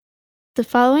The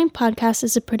following podcast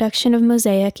is a production of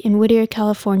Mosaic in Whittier,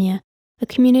 California, a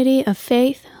community of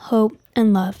faith, hope,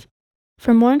 and love.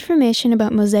 For more information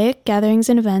about Mosaic gatherings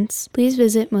and events, please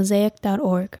visit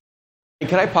mosaic.org.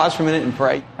 Can I pause for a minute and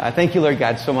pray? Thank you, Lord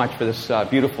God, so much for this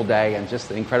beautiful day and just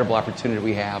the incredible opportunity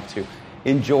we have to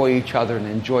enjoy each other and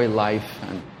enjoy life.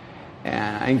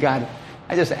 And God,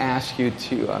 I just ask you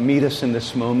to meet us in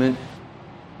this moment.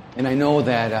 And I know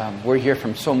that we're here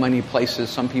from so many places.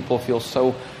 Some people feel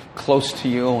so close to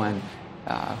you, and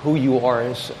who you are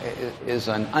is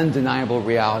an undeniable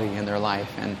reality in their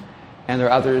life. And there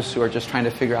are others who are just trying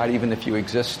to figure out even if you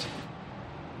exist,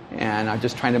 and are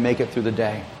just trying to make it through the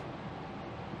day.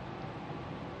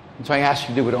 And so I ask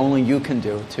you to do what only you can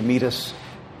do, to meet us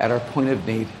at our point of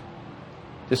need,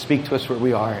 to speak to us where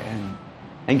we are.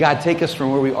 And God, take us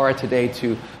from where we are today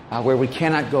to where we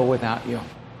cannot go without you.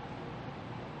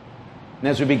 And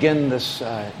as we begin this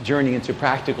journey into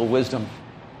practical wisdom,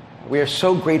 we are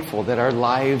so grateful that our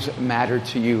lives matter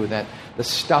to you, that the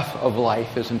stuff of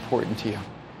life is important to you.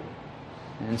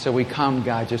 And so we come,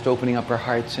 God, just opening up our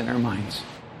hearts and our minds.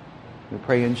 We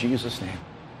pray in Jesus' name.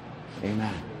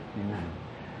 Amen. Amen.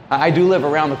 I do live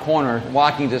around the corner,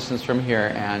 walking distance from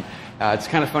here, and it's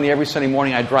kind of funny. Every Sunday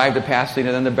morning I drive to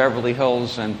Pasadena, then to Beverly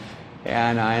Hills,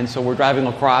 and so we're driving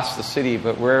across the city,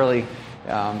 but rarely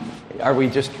are we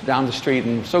just down the street.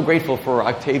 And I'm so grateful for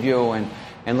Octavio and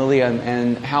Lilia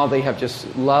and how they have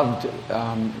just loved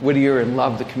Whittier and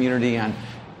loved the community and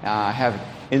have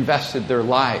invested their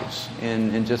lives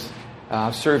in just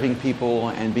serving people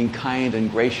and being kind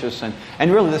and gracious. And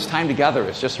really this time together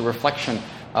is just a reflection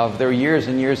of their years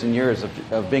and years and years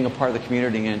of being a part of the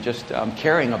community and just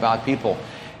caring about people.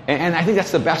 And I think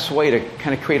that's the best way to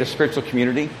kind of create a spiritual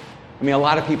community. I mean, a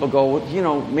lot of people go, well, you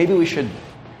know, maybe we should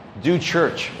do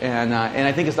church, and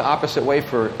I think it's the opposite way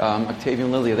for Octavia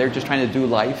and Lilia. They're just trying to do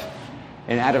life,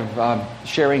 and out of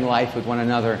sharing life with one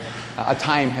another, a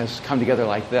time has come together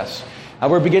like this.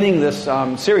 We're beginning this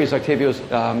series, Octavio's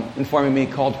informing me,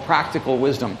 called Practical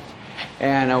Wisdom,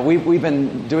 and we've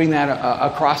been doing that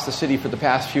across the city for the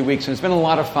past few weeks, and it's been a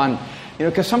lot of fun, you know,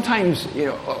 because sometimes, you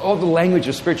know, all the language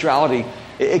of spirituality,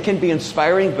 it can be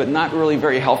inspiring but not really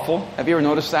very helpful. Have you ever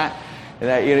noticed that?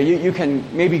 That, you know, you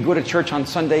can maybe go to church on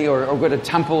Sunday or go to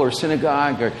temple or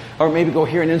synagogue or maybe go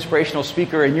hear an inspirational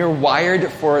speaker, and you're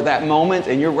wired for that moment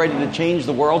and you're ready to change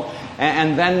the world,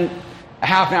 and then a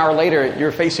half an hour later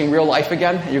you're facing real life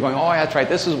again and you're going, oh, that's right,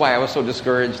 this is why I was so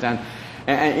discouraged. And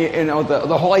you know,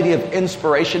 the whole idea of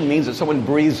inspiration means that someone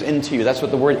breathes into you. That's what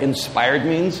the word inspired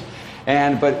means.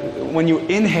 But when you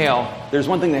inhale, there's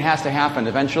one thing that has to happen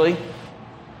eventually.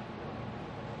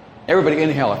 Everybody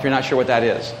inhale if you're not sure what that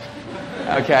is.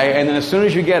 Okay, and then as soon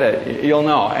as you get it, you'll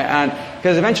know. And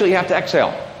because eventually you have to exhale.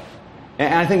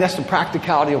 And I think that's the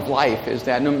practicality of life, is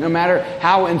that no matter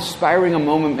how inspiring a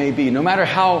moment may be, no matter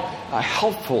how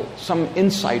helpful some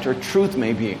insight or truth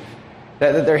may be,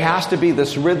 that there has to be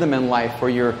this rhythm in life where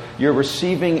you're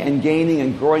receiving and gaining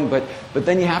and growing, but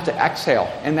then you have to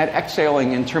exhale. And that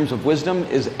exhaling in terms of wisdom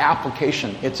is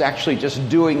application. It's actually just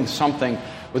doing something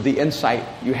with the insight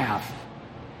you have.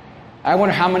 I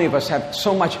wonder how many of us have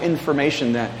so much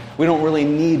information that we don't really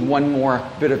need one more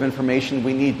bit of information.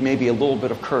 We need maybe a little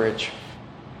bit of courage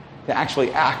to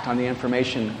actually act on the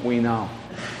information we know.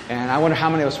 And I wonder how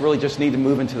many of us really just need to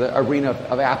move into the arena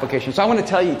of application. So I want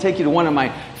to take you to one of my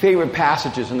favorite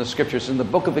passages in the scriptures, in the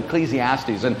book of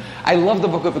Ecclesiastes. And I love the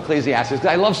book of Ecclesiastes because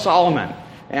I love Solomon.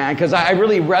 And because I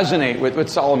really resonate with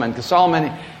Solomon, because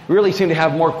Solomon really seemed to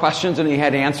have more questions than he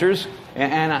had answers.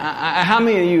 And how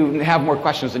many of you have more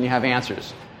questions than you have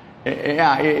answers?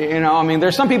 Yeah, you know, I mean,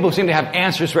 there's some people who seem to have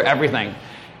answers for everything.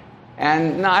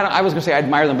 And no, I was going to say I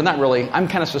admire them, but not really. I'm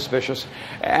kind of suspicious.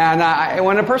 And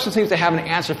when a person seems to have an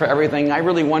answer for everything, I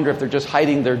really wonder if they're just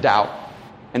hiding their doubt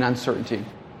and uncertainty.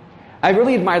 I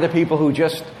really admire the people who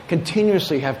just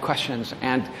continuously have questions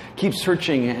and keep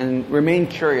searching and remain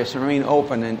curious and remain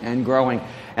open and growing.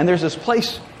 And there's this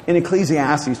place in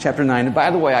Ecclesiastes chapter 9. And by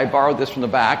the way, I borrowed this from the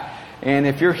back. And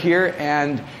if you're here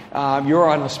and you're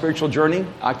on a spiritual journey,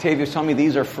 Octavius told me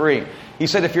these are free. He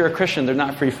said if you're a Christian, they're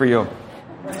not free for you.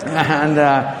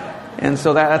 And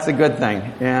so that's a good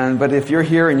thing. But if you're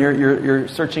here and you're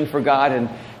searching for God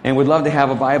and would love to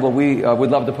have a Bible, we would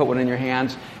love to put one in your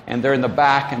hands. And they're in the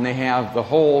back, and they have the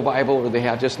whole Bible, or they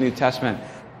have just New Testament,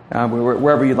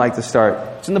 wherever you'd like to start.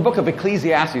 It's in the book of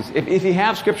Ecclesiastes. If you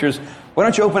have scriptures, why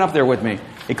don't you open up there with me?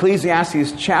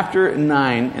 Ecclesiastes chapter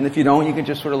 9. And if you don't, you can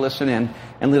just sort of listen in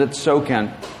and let it soak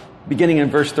in. Beginning in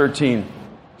verse 13.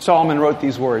 Solomon wrote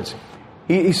these words.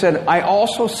 He said, I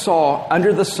also saw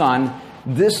under the sun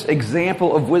this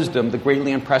example of wisdom that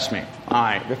greatly impressed me. All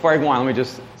right, before I go on, let me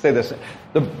just say this.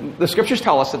 The scriptures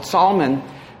tell us that Solomon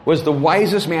was the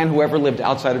wisest man who ever lived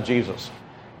outside of Jesus.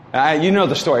 You know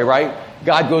the story, right?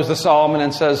 God goes to Solomon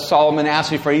and says, Solomon,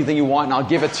 ask me for anything you want and I'll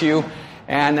give it to you.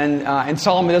 And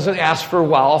Solomon doesn't ask for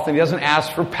wealth, and he doesn't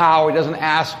ask for power, he doesn't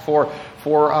ask for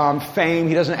fame,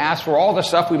 he doesn't ask for all the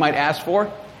stuff we might ask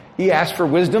for. He asks for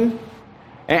wisdom.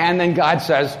 And then God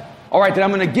says, all right, then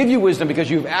I'm going to give you wisdom because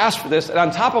you've asked for this. And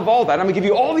on top of all that, I'm going to give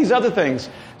you all these other things.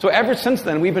 So ever since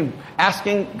then, we've been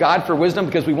asking God for wisdom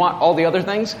because we want all the other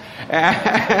things.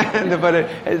 But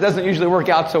it doesn't usually work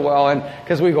out so well. And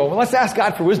because we go, well, let's ask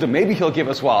God for wisdom. Maybe he'll give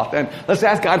us wealth. And let's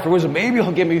ask God for wisdom. Maybe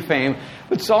he'll give me fame.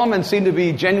 But Solomon seemed to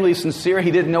be genuinely sincere.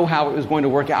 He didn't know how it was going to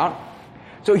work out.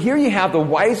 So here you have the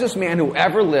wisest man who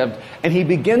ever lived, and he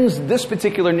begins this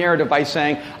particular narrative by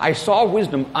saying, I saw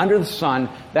wisdom under the sun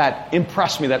that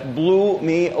impressed me, that blew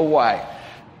me away.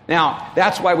 Now,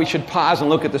 that's why we should pause and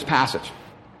look at this passage.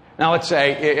 Now, let's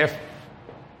say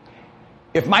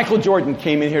if Michael Jordan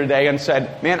came in here today and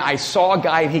said, man, I saw a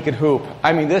guy and he could hoop.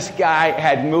 I mean, this guy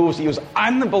had moves. He was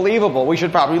unbelievable. We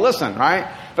should probably listen, right?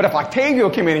 But if Octavio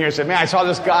came in here and said, man, I saw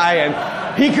this guy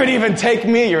and he could even take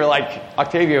me, you're like,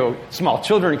 Octavio, small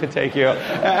children could take you.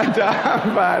 And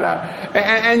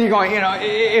you're going,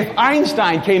 if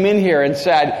Einstein came in here and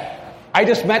said, I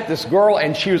just met this girl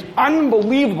and she was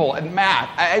unbelievable at math.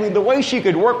 I mean, the way she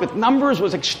could work with numbers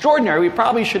was extraordinary. We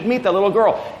probably should meet that little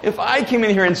girl. If I came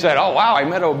in here and said, oh, wow, I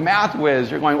met a math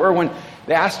whiz, you're going, Erwin,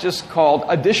 that's just called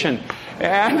addition.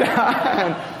 And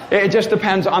it just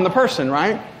depends on the person,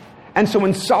 right? And so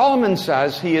when Solomon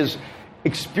says he has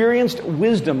experienced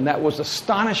wisdom that was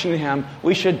astonishing to him,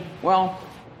 we should,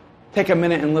 take a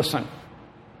minute and listen.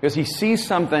 Because he sees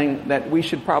something that we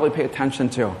should probably pay attention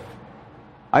to.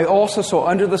 I also saw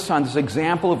under the sun this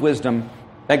example of wisdom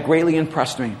that greatly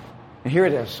impressed me. And here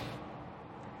it is.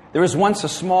 There was once a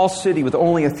small city with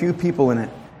only a few people in it.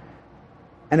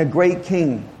 And a great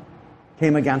king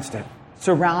came against it,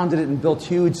 surrounded it, and built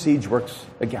huge siege works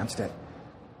against it.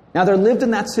 Now there lived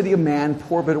in that city a man,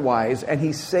 poor but wise, and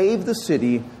he saved the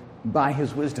city by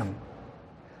his wisdom.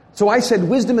 So I said,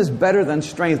 wisdom is better than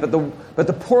strength, but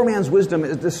the poor man's wisdom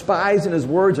is despised and his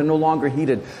words are no longer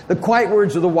heeded. The quiet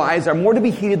words of the wise are more to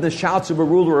be heeded than the shouts of a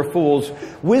ruler of fools.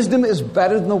 Wisdom is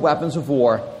better than the weapons of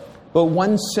war, but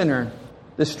one sinner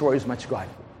destroys much good.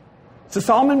 So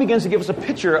Solomon begins to give us a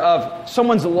picture of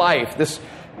someone's life, the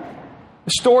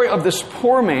story of this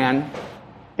poor man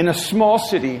in a small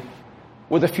city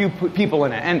with a few people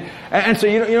in it. And so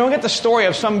you don't get the story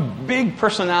of some big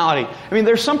personality. I mean,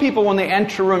 there's some people when they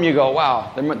enter a room, you go,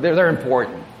 wow, they're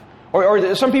important. Or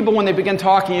there's some people when they begin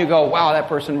talking, you go, wow, that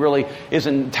person really is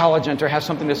intelligent or has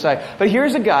something to say. But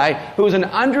here's a guy who is an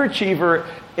underachiever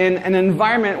in an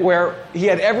environment where he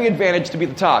had every advantage to be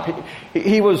the top.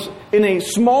 He was in a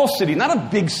small city, not a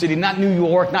big city, not New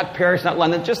York, not Paris, not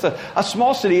London, just a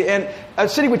small city, and a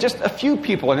city with just a few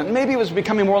people in it. Maybe it was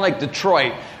becoming more like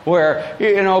Detroit, where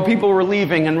people were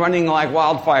leaving and running like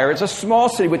wildfire. It's a small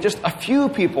city with just a few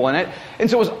people in it, and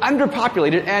so it was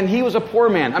underpopulated, and he was a poor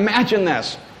man. Imagine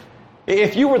this.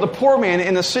 If you were the poor man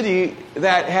in a city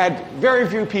that had very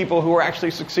few people who were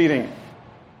actually succeeding.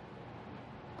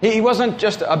 He wasn't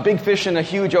just a big fish in a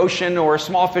huge ocean or a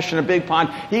small fish in a big pond.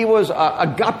 He was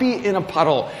a guppy in a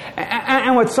puddle.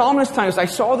 And what Solomon is telling us, I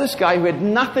saw this guy who had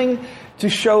nothing to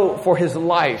show for his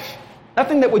life.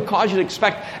 Nothing that would cause you to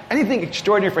expect anything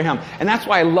extraordinary for him. And that's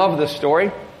why I love this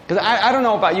story. Because I don't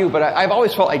know about you, but I've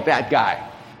always felt like that guy.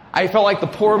 I felt like the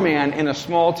poor man in a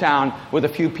small town with a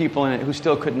few people in it who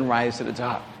still couldn't rise to the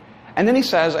top. And then he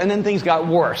says, and then things got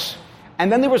worse.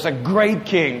 And then there was a great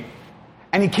king.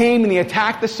 And he came and he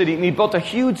attacked the city and he built a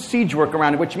huge siege work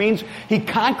around it, which means he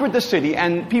conquered the city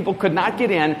and people could not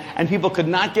get in and people could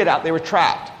not get out. They were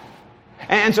trapped.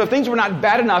 And so things were not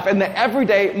bad enough. In the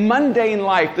everyday, mundane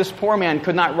life, this poor man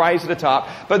could not rise to the top.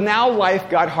 But now life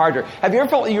got harder. Have you ever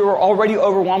felt you were already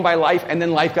overwhelmed by life and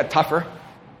then life got tougher?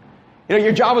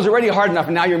 Your job was already hard enough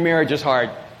and now your marriage is hard.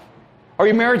 Or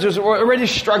your marriage is already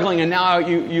struggling and now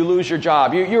you lose your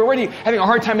job. You're already having a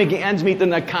hard time making ends meet, then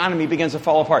the economy begins to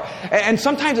fall apart. And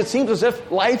sometimes it seems as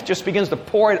if life just begins to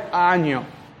pour it on you.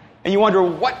 And you wonder,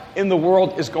 what in the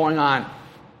world is going on?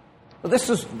 Well, this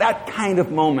is that kind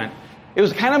of moment. It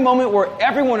was the kind of moment where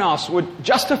everyone else would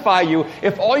justify you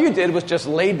if all you did was just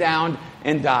lay down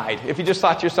and died. If you just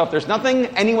thought to yourself, there's nothing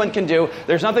anyone can do,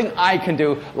 there's nothing I can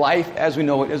do, life as we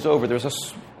know it is over. There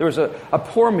was a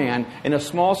poor man in a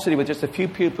small city with just a few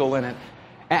people in it,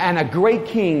 and a great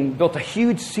king built a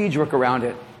huge siege work around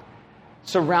it,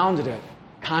 surrounded it,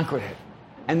 conquered it.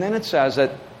 And then it says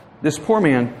that this poor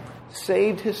man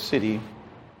saved his city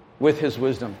with his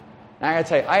wisdom. And I got to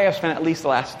tell you, I have spent at least the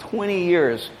last 20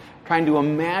 years trying to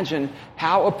imagine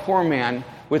how a poor man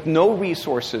with no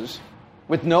resources,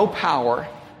 with no power,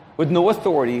 with no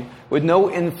authority, with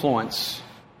no influence,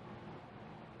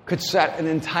 could set an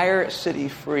entire city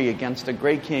free against a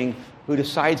great king who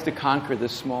decides to conquer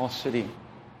this small city.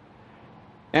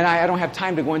 And I don't have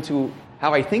time to go into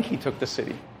how I think he took the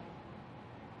city.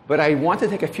 But I want to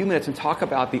take a few minutes and talk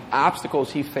about the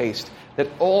obstacles he faced that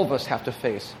all of us have to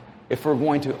face if we're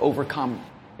going to overcome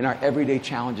in our everyday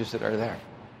challenges that are there.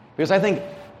 Because I think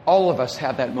all of us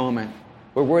have that moment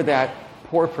where we're that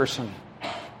poor person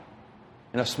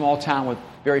in a small town with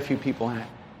very few people in it.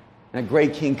 And a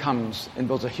great king comes and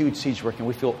builds a huge siege work, and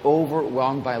we feel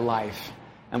overwhelmed by life.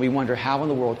 And we wonder, how in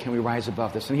the world can we rise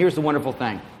above this? And here's the wonderful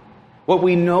thing. What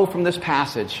we know from this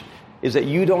passage is that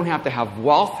you don't have to have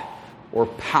wealth or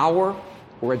power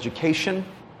or education.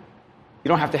 You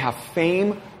don't have to have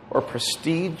fame or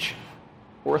prestige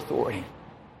or authority.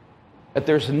 That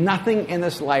there's nothing in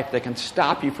this life that can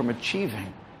stop you from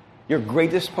achieving your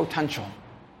greatest potential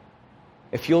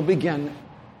if you'll begin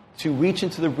to reach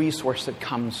into the resource that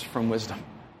comes from wisdom.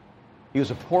 He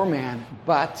was a poor man,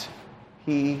 but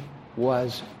he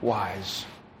was wise.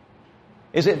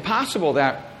 Is it possible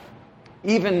that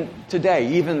even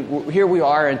today, even here we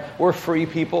are, and we're free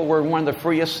people, we're one of the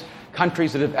freest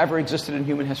countries that have ever existed in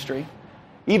human history.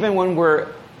 Even when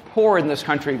we're poor in this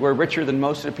country, we're richer than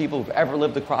most of the people who've ever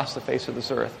lived across the face of this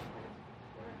earth.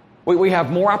 We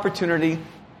have more opportunity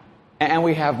and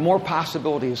we have more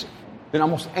possibilities than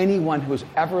almost anyone who has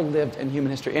ever lived in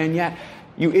human history. And yet,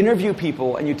 you interview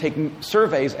people and you take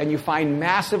surveys and you find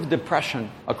massive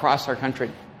depression across our country.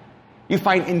 You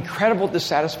find incredible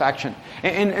dissatisfaction.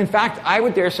 And in fact, I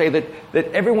would dare say that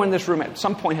everyone in this room at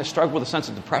some point has struggled with a sense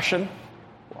of depression,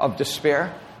 of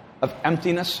despair, of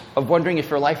emptiness, of wondering if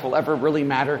your life will ever really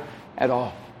matter at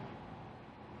all.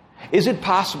 Is it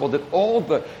possible that all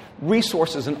the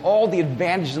resources and all the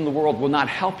advantages in the world will not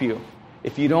help you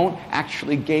if you don't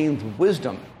actually gain the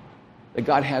wisdom that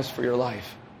God has for your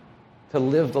life, to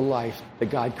live the life that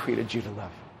God created you to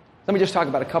live? Let me just talk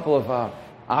about a couple of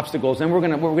obstacles. And what we're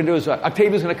going to do is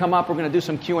Octavia's going to come up. We're going to do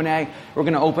some Q&A. We're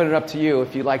going to open it up to you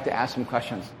if you'd like to ask some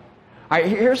questions. All right,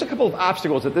 here's a couple of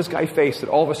obstacles that this guy faced that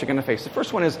all of us are going to face. The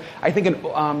first one is, I think,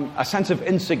 a sense of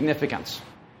insignificance.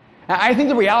 I think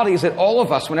the reality is that all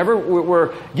of us, whenever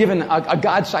we're given a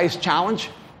God-sized challenge,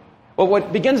 well,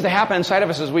 what begins to happen inside of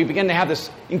us is we begin to have this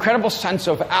incredible sense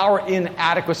of our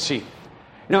inadequacy.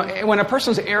 You know, when a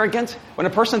person's arrogant, when a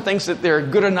person thinks that they're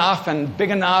good enough and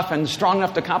big enough and strong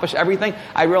enough to accomplish everything,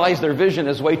 I realize their vision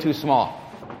is way too small.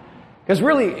 Because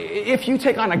really, if you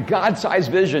take on a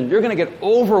God-sized vision, you're going to get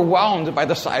overwhelmed by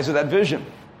the size of that vision.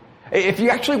 If you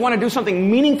actually want to do something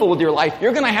meaningful with your life,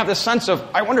 you're going to have this sense of,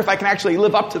 I wonder if I can actually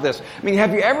live up to this. I mean,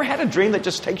 have you ever had a dream that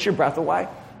just takes your breath away?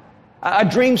 A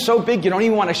dream so big you don't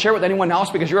even want to share it with anyone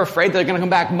else because you're afraid they're going to come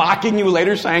back mocking you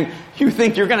later saying, you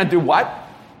think you're going to do what?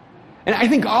 And I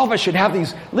think all of us should have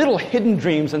these little hidden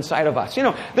dreams inside of us. You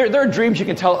know, there are dreams you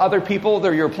can tell other people.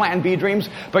 They're your plan B dreams.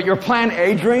 But your plan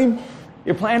A dream,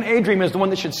 your plan A dream is the one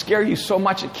that should scare you so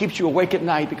much it keeps you awake at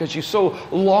night because you so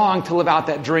long to live out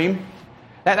that dream.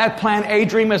 That plan A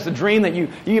dream is the dream that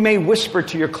you may whisper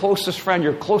to your closest friend,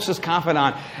 your closest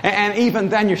confidant. And even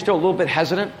then, you're still a little bit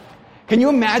hesitant. Can you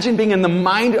imagine being in the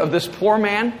mind of this poor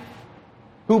man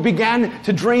who began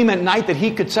to dream at night that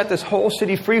he could set this whole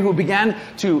city free, who began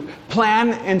to plan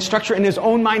and structure in his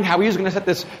own mind how he was going to set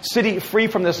this city free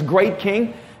from this great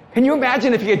king? Can you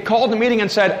imagine if he had called a meeting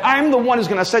and said, I'm the one who's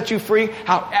going to set you free,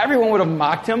 how everyone would have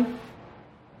mocked him?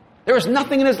 There was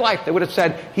nothing in his life that would have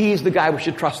said, he's the guy we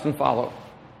should trust and follow.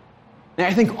 And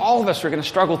I think all of us are going to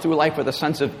struggle through life with a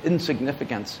sense of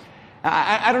insignificance.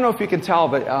 I don't know if you can tell,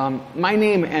 but my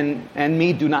name and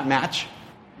me do not match.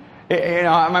 You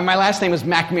know, my last name is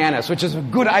McManus, which is a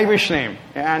good Irish name.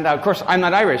 And, of course, I'm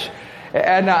not Irish.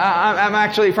 And I'm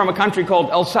actually from a country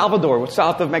called El Salvador, which is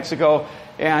south of Mexico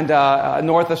and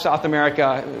north of South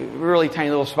America, really tiny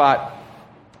little spot.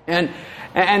 And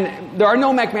there are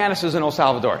no McManuses in El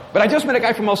Salvador. But I just met a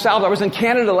guy from El Salvador. I was in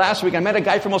Canada last week. I met a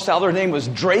guy from El Salvador. His name was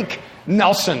Drake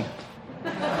Nelson.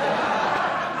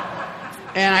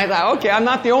 And I thought, okay, I'm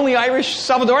not the only Irish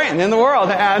Salvadorian in the world.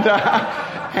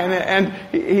 And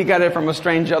he got it from a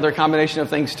strange other combination of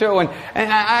things too. And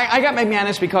I got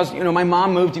McManus because, you know, my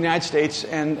mom moved to the United States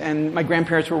and my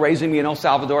grandparents were raising me in El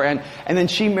Salvador. And then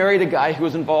she married a guy who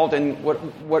was involved in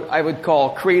what I would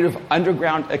call creative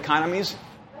underground economies.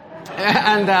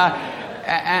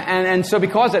 And so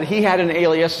because of that, he had an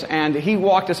alias and he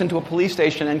walked us into a police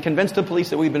station and convinced the police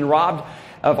that we'd been robbed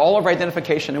of all of our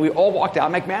identification, and we all walked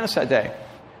out McManus that day.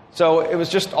 So it was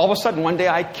just all of a sudden one day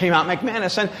I came out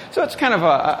McManus, and so it's kind of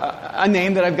a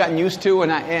name that I've gotten used to.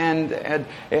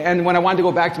 And when I wanted to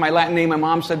go back to my Latin name, my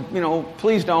mom said,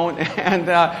 please don't.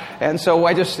 And so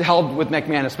I just held with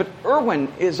McManus. But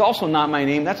Erwin is also not my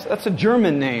name. That's a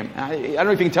German name. I don't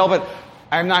know if you can tell, but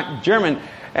I'm not German.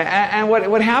 And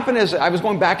what happened is I was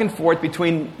going back and forth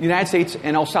between the United States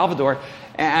and El Salvador,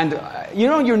 and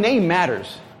your name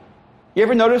matters. You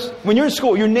ever notice? When you're in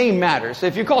school, your name matters.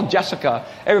 If you're called Jessica,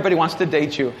 everybody wants to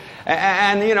date you.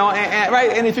 Right?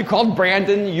 And if you're called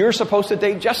Brandon, you're supposed to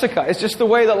date Jessica. It's just the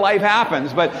way that life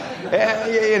happens. But,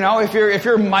 if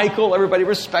you're Michael, everybody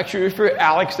respects you. If you're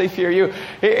Alex, they fear you.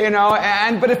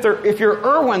 But if you're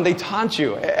Erwin, they taunt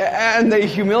you. And they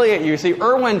humiliate you. See,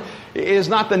 Erwin is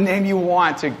not the name you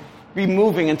want to be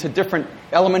moving into different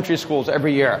elementary schools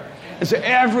every year. And so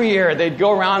every year they'd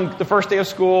go around the first day of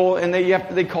school and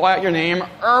they'd call out your name,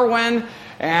 Erwin,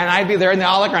 and I'd be there and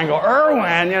they'll look around and go,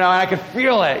 Erwin, and I could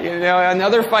feel it,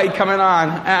 another fight coming on,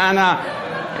 and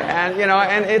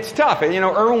it's tough. And,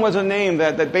 Erwin was a name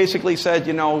that basically said,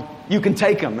 you can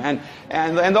take him, and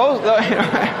those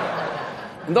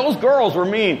those girls were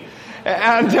mean,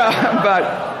 and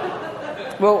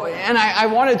I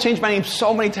wanted to change my name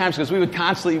so many times because we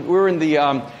were in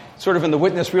the sort of in the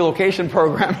witness relocation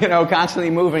program, constantly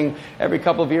moving every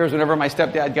couple of years whenever my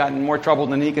stepdad got in more trouble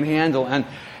than he can handle.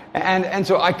 And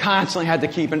so I constantly had to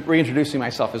keep reintroducing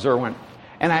myself as Erwin.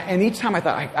 And each time I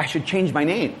thought, I should change my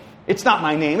name. It's not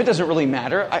my name. It doesn't really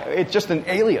matter. It's just an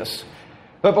alias.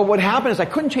 But what happened is I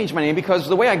couldn't change my name because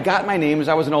the way I got my name is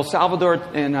I was in El Salvador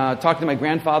and talking to my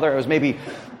grandfather. I was maybe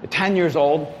 10 years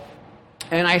old.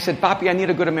 And I said, Papi, I need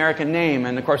a good American name.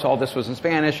 And of course, all this was in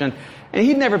Spanish. And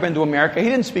he'd never been to America. He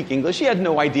didn't speak English. He had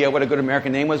no idea what a good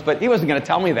American name was. But he wasn't going to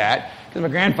tell me that because my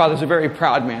grandfather's a very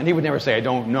proud man. He would never say, I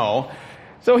don't know.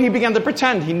 So he began to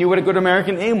pretend he knew what a good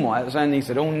American name was. And he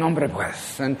said, un nombre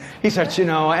pues. And he starts,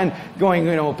 and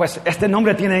going, pues este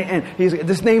nombre tiene, and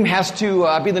this name has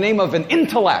to be the name of an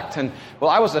intellect. And well,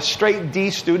 I was a straight D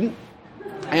student.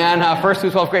 And first through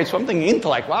 12th grade, so I'm thinking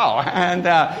intellect, wow. And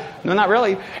no, not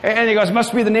really. And he goes,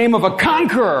 must be the name of a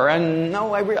conqueror. And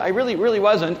no, I really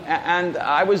wasn't. And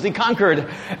I was the conquered.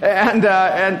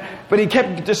 But he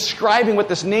kept describing what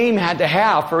this name had to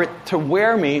have for it to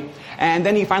wear me. And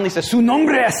then he finally says, su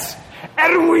nombre es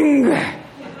Erwin.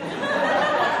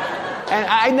 And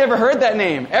I never heard that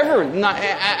name, ever. And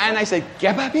I said,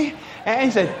 ¿Qué, papi? And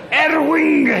he said,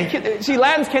 Erwin. See,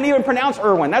 Latins can't even pronounce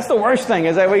Erwin. That's the worst thing,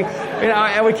 is that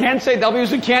we can't say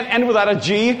W's, we can't end without a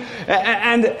G.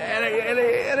 And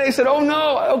I said, oh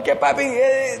no, okay,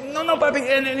 papi, no,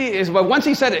 papi. But once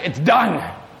he said it, it's done.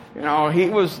 He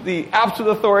was the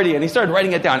absolute authority, and he started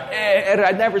writing it down.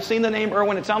 I'd never seen the name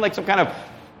Erwin. It sounded like some kind of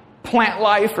plant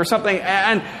life or something.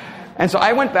 And so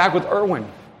I went back with Erwin.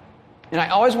 And I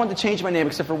always wanted to change my name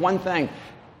except for one thing.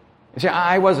 You see,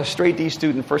 I was a straight D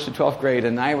student, 1st to 12th grade,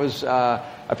 and I was a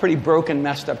pretty broken,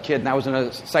 messed up kid, and I was in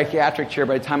a psychiatric chair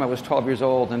by the time I was 12 years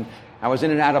old, and I was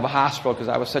in and out of a hospital because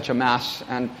I was such a mess.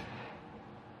 And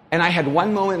I had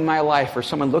one moment in my life where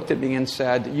someone looked at me and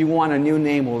said, you want a new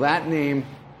name? Well, that name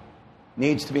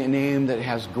needs to be a name that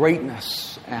has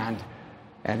greatness and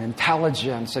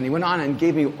intelligence. And he went on and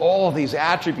gave me all these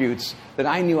attributes that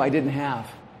I knew I didn't have.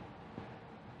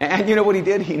 And you know what he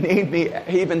did? He named me,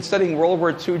 he'd been studying World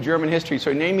War II German history,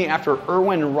 so he named me after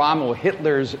Erwin Rommel,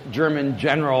 Hitler's German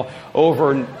general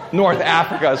over North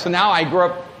Africa. So now I grew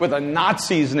up with a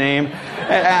Nazi's name,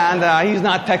 and he's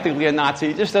not technically a Nazi,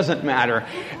 it just doesn't matter.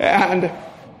 And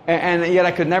yet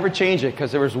I could never change it,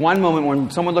 because there was one moment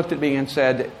when someone looked at me and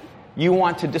said, you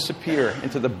want to disappear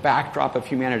into the backdrop of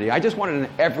humanity. I just wanted an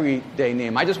everyday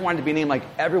name. I just wanted to be named like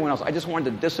everyone else. I just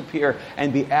wanted to disappear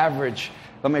and be average.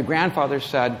 But my grandfather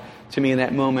said to me in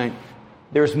that moment,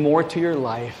 there's more to your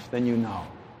life than you know.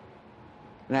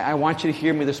 And I want you to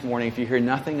hear me this morning. If you hear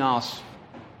nothing else,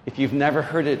 if you've never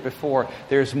heard it before,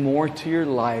 there's more to your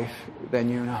life than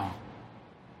you know.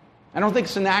 I don't think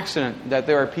it's an accident that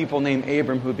there are people named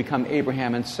Abram who become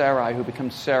Abraham, and Sarai who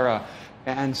becomes Sarah,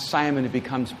 and Simon who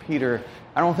becomes Peter.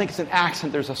 I don't think it's an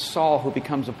accident there's a Saul who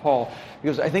becomes a Paul.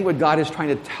 Because I think what God is trying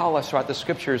to tell us throughout the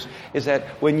Scriptures is that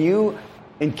when you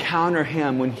encounter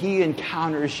Him, when He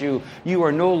encounters you, you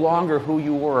are no longer who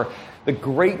you were. The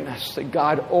greatness that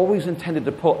God always intended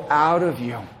to pull out of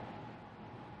you,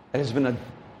 that has been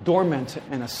dormant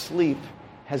and asleep,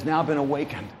 has now been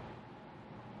awakened.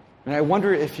 And I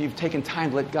wonder if you've taken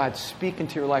time to let God speak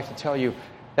into your life to tell you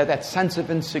that that sense of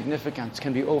insignificance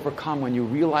can be overcome when you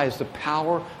realize the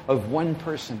power of one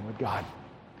person with God.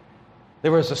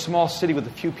 There was a small city with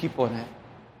a few people in it.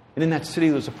 And in that city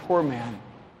there was a poor man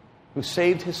who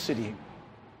saved his city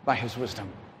by his wisdom.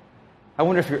 I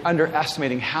wonder if you're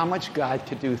underestimating how much God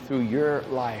could do through your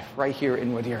life right here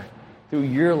in Whittier, through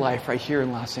your life right here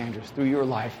in Los Angeles, through your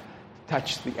life to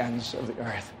touch the ends of the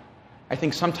earth. I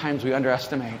think sometimes we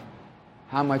underestimate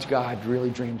how much God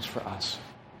really dreams for us.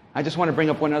 I just want to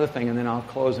bring up one other thing, and then I'll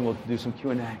close and we'll do some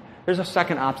Q&A. There's a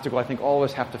second obstacle I think all of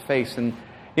us have to face. And,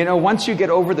 once you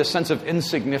get over the sense of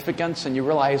insignificance and you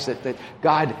realize that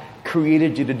God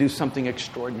created you to do something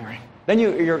extraordinary, then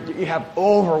you have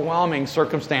overwhelming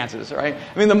circumstances, right?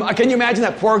 I mean, can you imagine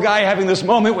that poor guy having this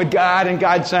moment with God and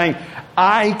God saying,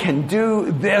 I can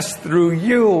do this through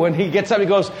you. And he gets up and he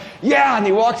goes, yeah. And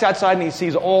he walks outside and he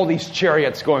sees all these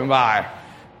chariots going by,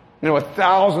 with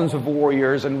thousands of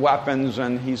warriors and weapons.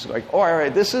 And he's like, oh, all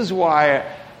right, this is why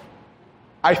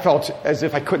I felt as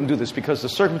if I couldn't do this, because the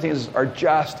circumstances are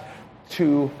just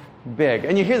too big.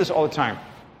 And you hear this all the time.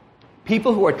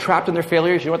 People who are trapped in their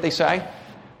failures, you know what they say?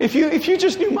 If you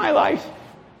just knew my life,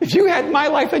 if you had my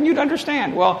life, then you'd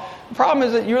understand. Well, the problem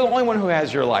is that you're the only one who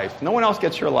has your life. No one else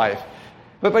gets your life.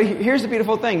 But here's the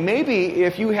beautiful thing. Maybe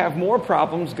if you have more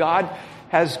problems, God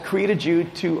has created you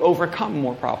to overcome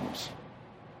more problems.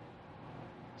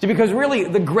 See, because really,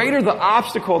 the greater the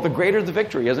obstacle, the greater the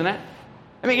victory, isn't it?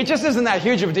 I mean, it just isn't that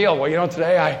huge of a deal. Well,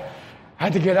 today I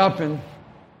had to get up and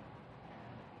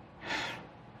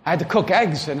I had to cook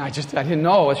eggs, and I didn't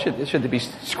know. Should they be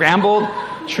scrambled?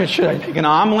 Should I make an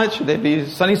omelet? Should they be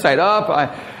sunny side up?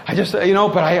 But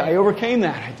I overcame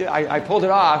that. I pulled it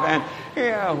off, and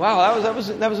wow, that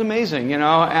was amazing,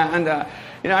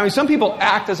 And some people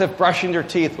act as if brushing their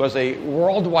teeth was a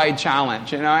worldwide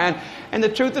challenge, and the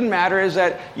truth of the matter is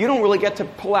that you don't really get to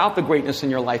pull out the greatness in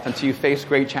your life until you face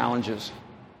great challenges.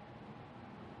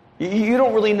 You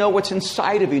don't really know what's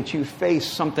inside of you until you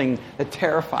face something that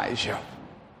terrifies you.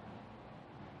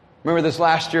 Remember this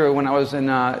last year when I was in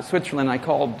Switzerland, I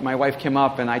called my wife Kim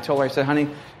up and I told her, I said, honey,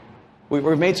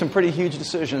 we've made some pretty huge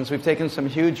decisions. We've taken some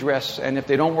huge risks, and if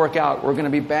they don't work out, we're going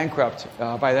to be bankrupt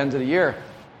by the end of the year.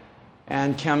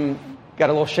 And Kim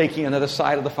got a little shaky on the other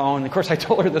side of the phone. Of course, I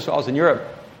told her this while I was in Europe.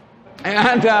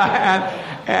 And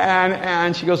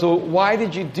she goes, well, why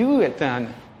did you do it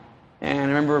then? And I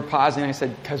remember pausing, and I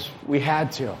said, because we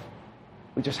had to.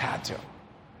 We just had to.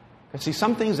 Because see,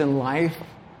 some things in life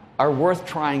are worth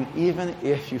trying even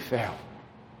if you fail.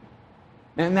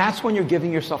 And that's when you're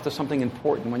giving yourself to something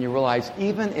important, when you realize,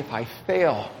 even if I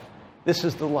fail, this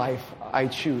is the life I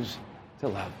choose to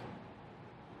live.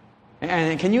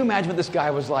 And can you imagine what this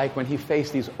guy was like when he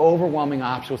faced these overwhelming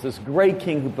obstacles, this great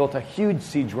king who built a huge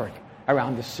siege work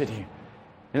around the city,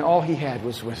 and all he had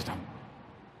was wisdom.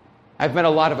 I've met a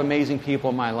lot of amazing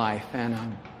people in my life,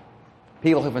 and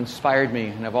people have inspired me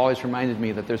and have always reminded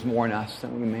me that there's more in us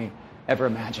than we may ever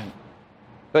imagine.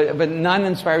 But none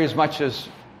inspired me as much as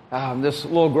this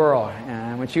little girl.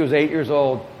 And when she was 8 years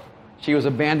old, she was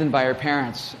abandoned by her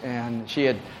parents, and she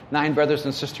had 9 brothers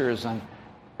and sisters, and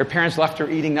her parents left her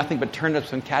eating nothing but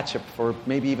turnips and ketchup for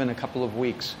maybe even a couple of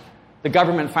weeks. The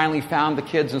government finally found the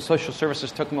kids, and social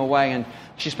services took them away, and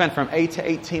she spent from 8 to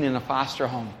 18 in a foster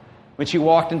home. When she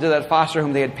walked into that foster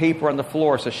home, they had paper on the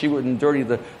floor so she wouldn't dirty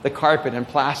the carpet, and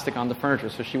plastic on the furniture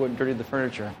so she wouldn't dirty the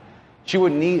furniture. She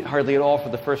wouldn't eat hardly at all for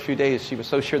the first few days. She was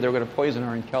so sure they were going to poison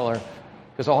her and kill her,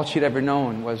 because all she'd ever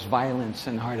known was violence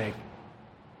and heartache.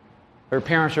 Her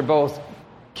parents were both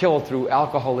killed through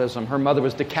alcoholism. Her mother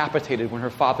was decapitated when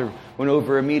her father went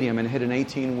over a medium and hit an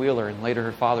 18-wheeler, and later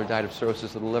her father died of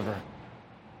cirrhosis of the liver.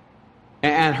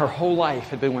 And her whole life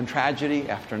had been one tragedy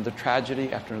after another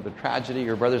tragedy after another tragedy.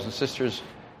 Her brothers and sisters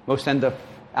most end up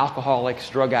alcoholics,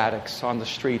 drug addicts, on the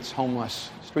streets, homeless,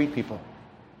 street people.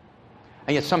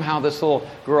 And yet somehow this little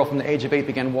girl from the age of 8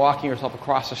 began walking herself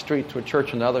across the street to a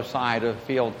church on the other side of the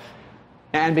field,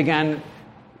 and began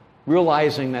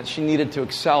realizing that she needed to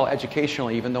excel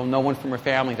educationally, even though no one from her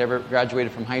family had ever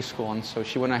graduated from high school. And so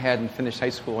she went ahead and finished high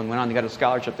school and went on to get a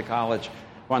scholarship to college,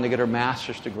 wanted to get her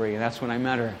master's degree, and that's when I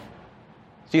met her.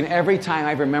 See, and every time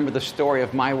I remember the story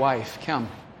of my wife, Kim,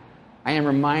 I am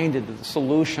reminded that the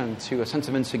solution to a sense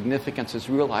of insignificance is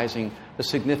realizing the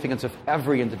significance of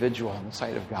every individual in the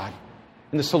sight of God.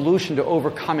 And the solution to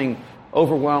overcoming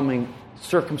overwhelming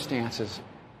circumstances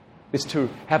is to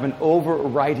have an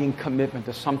overriding commitment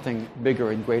to something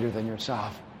bigger and greater than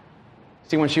yourself.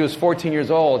 See, when she was 14 years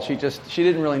old, she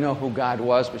didn't really know who God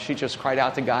was, but she just cried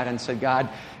out to God and said, God,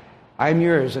 I'm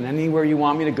yours, and anywhere you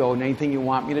want me to go and anything you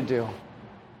want me to do,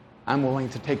 I'm willing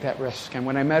to take that risk. And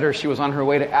when I met her, she was on her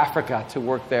way to Africa to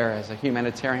work there as a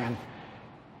humanitarian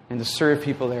and to serve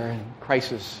people there in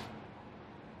crisis.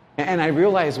 And I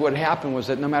realized what happened was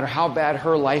that no matter how bad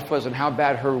her life was and how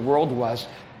bad her world was,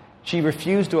 she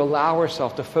refused to allow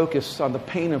herself to focus on the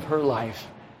pain of her life.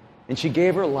 And she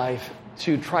gave her life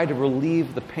to try to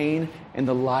relieve the pain in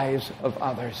the lives of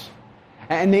others.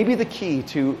 And maybe the key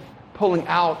to pulling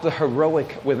out the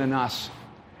heroic within us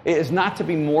is not to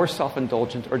be more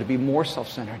self-indulgent or to be more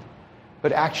self-centered,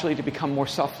 but actually to become more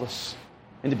selfless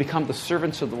and to become the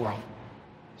servants of the world,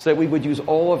 so that we would use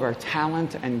all of our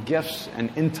talent and gifts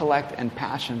and intellect and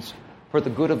passions for the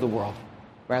good of the world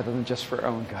rather than just for our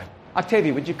own good.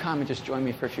 Octavia, would you come and just join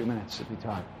me for a few minutes as we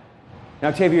talk? Now,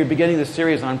 Octavia, you're beginning this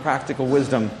series on practical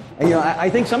wisdom. And,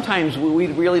 I think sometimes we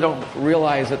really don't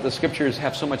realize that the Scriptures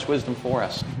have so much wisdom for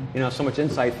us, so much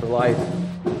insight for life.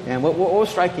 And what was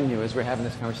striking you as we're having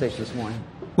this conversation this morning?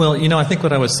 Well, I think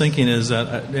what I was thinking is,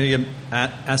 maybe I'm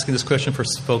asking this question for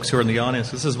folks who are in the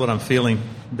audience. This is what I'm feeling,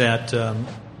 that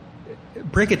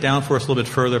break it down for us a little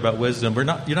bit further about wisdom. You're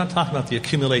not talking about the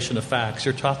accumulation of facts.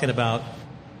 You're talking about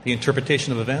the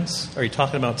interpretation of events. Are you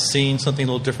talking about seeing something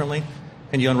a little differently?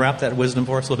 Can you unwrap that wisdom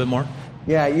for us a little bit more?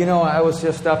 Yeah, I was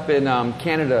just up in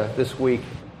Canada this week,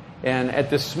 and at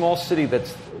this small city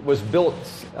that was built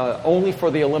only for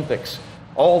the Olympics.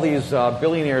 All these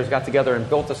billionaires got together and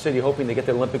built a city hoping to get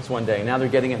the Olympics one day. Now they're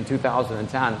getting it in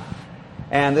 2010.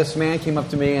 And this man came up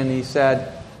to me and he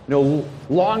said,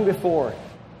 long before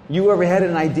you ever had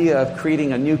an idea of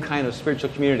creating a new kind of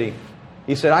spiritual community,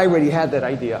 he said, I already had that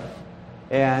idea.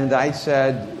 And I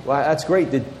said, well, that's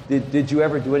great. Did you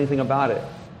ever do anything about it?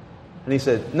 And he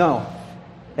said, no.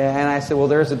 And I said, well,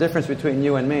 there's a difference between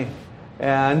you and me.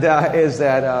 And is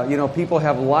that, people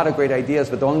have a lot of great ideas,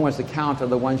 but the only ones that count are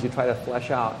the ones you try to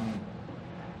flesh out.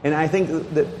 And I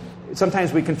think that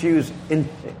sometimes we confuse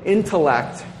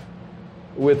intellect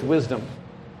with wisdom.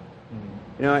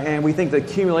 And we think the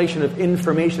accumulation of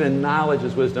information and knowledge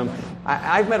is wisdom.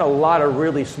 I've met a lot of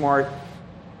really smart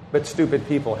but stupid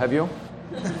people. Have you?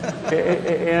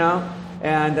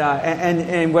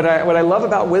 And what I love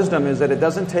about wisdom is that it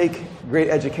doesn't take great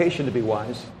education to be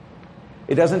wise.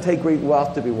 It doesn't take great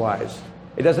wealth to be wise.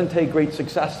 It doesn't take great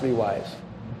success to be wise.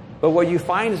 But what you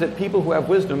find is that people who have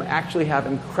wisdom actually have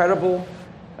incredible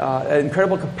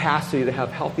capacity to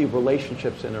have healthy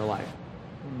relationships in their life.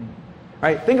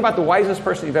 Right? Think about the wisest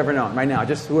person you've ever known right now,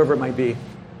 just whoever it might be.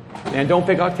 And don't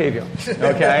pick Octavia,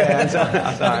 okay? And so,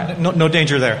 sorry. No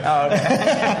danger there. Oh,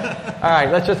 okay. All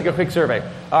right, let's just take a quick survey.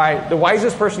 All right, the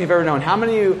wisest person you've ever known. How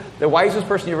many of you, the wisest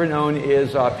person you've ever known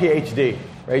is PhD?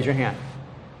 Raise your hand.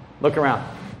 Look around.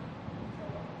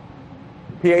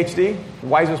 PhD? The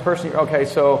wisest person? Okay,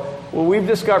 so what we've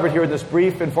discovered here in this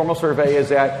brief informal survey is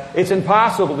that it's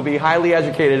impossible to be highly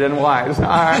educated and wise. All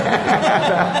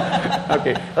right.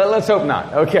 Okay, let's hope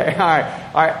not. Okay, all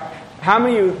right. How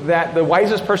many of you that the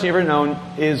wisest person you've ever known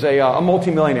is a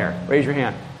multimillionaire? Raise your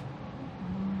hand.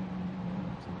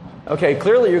 Okay,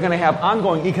 clearly you're going to have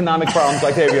ongoing economic problems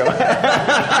like Octavia.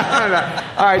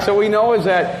 All right, so we know is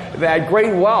that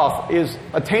great wealth is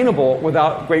attainable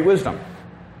without great wisdom.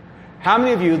 How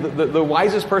many of you, the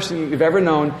wisest person you've ever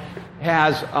known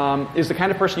is the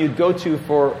kind of person you'd go to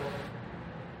for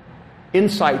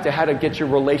insight to how to get your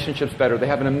relationships better? They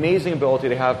have an amazing ability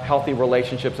to have healthy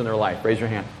relationships in their life. Raise your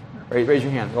hand. Raise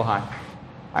your hand real high.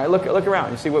 All right, look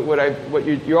around. You see what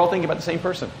you're all thinking about the same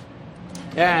person.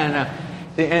 And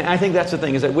I think that's the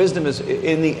thing, is that wisdom is,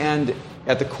 in the end,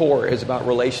 at the core, is about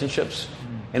relationships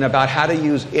and about how to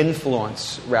use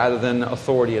influence rather than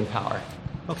authority and power.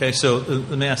 Okay, so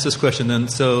let me ask this question then.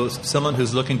 So someone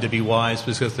who's looking to be wise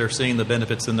because they're seeing the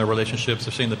benefits in their relationships,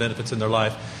 they're seeing the benefits in their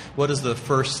life, what is the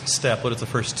first step? What is the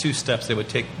first two steps they would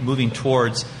take moving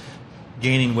towards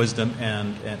gaining wisdom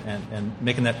and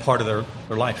making that part of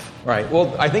their life? Right.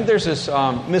 Well, I think there's this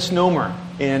misnomer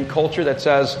in culture that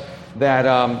says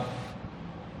that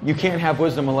you can't have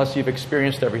wisdom unless you've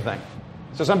experienced everything.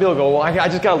 So some people go, well, I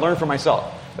just got to learn for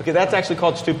myself. Okay, that's actually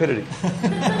called stupidity.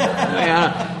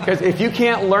 Because if you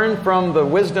can't learn from the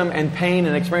wisdom and pain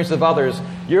and experience of others,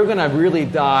 you're going to really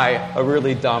die a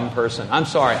really dumb person. I'm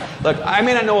sorry. Look, I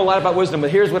may not know a lot about wisdom,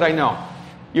 but here's what I know.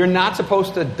 You're not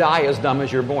supposed to die as dumb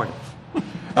as you're born.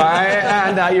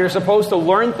 And you're supposed to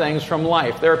learn things from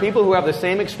life. There are people who have the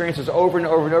same experiences over and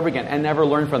over and over again and never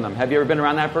learn from them. Have you ever been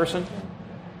around that person?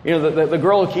 The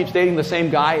girl who keeps dating the same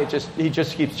guy, he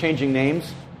just keeps changing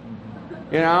names.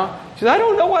 She says, I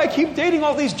don't know why I keep dating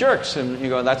all these jerks. And you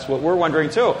go, that's what we're wondering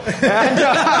too. And,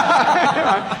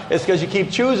 it's because you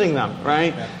keep choosing them,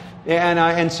 right?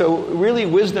 And so really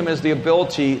wisdom is the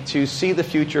ability to see the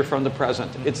future from the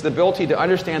present. It's the ability to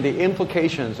understand the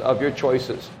implications of your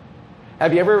choices.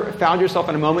 Have you ever found yourself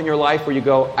in a moment in your life where you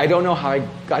go, I don't know how I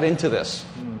got into this?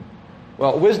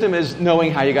 Well, wisdom is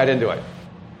knowing how you got into it.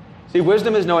 See,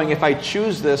 wisdom is knowing if I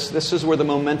choose this is where the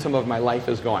momentum of my life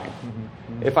is going.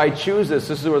 If I choose this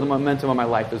is where the momentum of my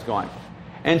life is going.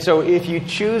 And so if you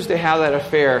choose to have that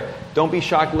affair, don't be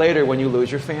shocked later when you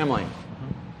lose your family.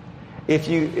 If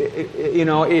you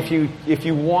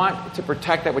want to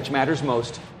protect that which matters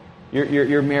most,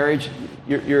 your marriage,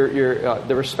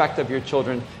 the respect of your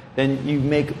children, then you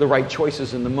make the right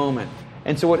choices in the moment.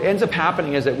 And so what ends up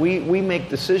happening is that we make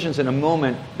decisions in a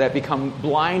moment that become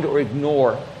blind or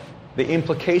ignore the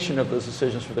implication of those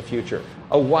decisions for the future.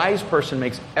 A wise person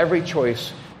makes every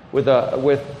choice with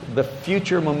the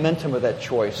future momentum of that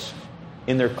choice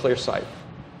in their clear sight.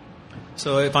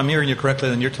 So if I'm hearing you correctly,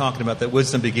 then you're talking about that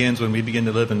wisdom begins when we begin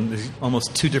to live in these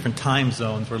almost two different time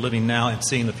zones. We're living now and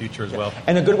seeing the future as well.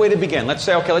 And a good way to begin, let's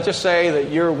just say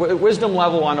that your wisdom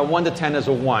level on a 1 to 10 is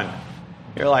a 1.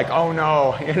 You're like, oh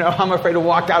no, I'm afraid to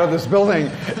walk out of this building.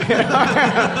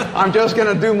 I'm just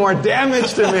going to do more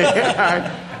damage to me.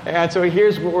 And so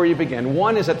here's where you begin.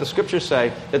 1 is that the scriptures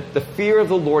say that the fear of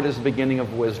the Lord is the beginning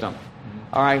of wisdom.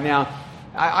 All right, now,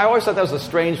 I always thought that was a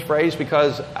strange phrase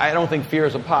because I don't think fear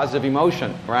is a positive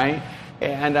emotion, right?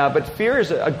 But fear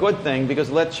is a good thing because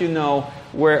it lets you know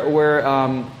where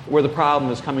the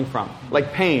problem is coming from.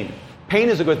 Like pain. Pain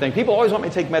is a good thing. People always want me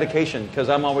to take medication because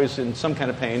I'm always in some kind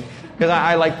of pain because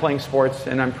I like playing sports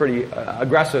and I'm pretty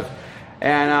aggressive.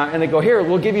 And they go, here,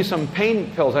 we'll give you some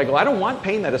pain pills. I go, I don't want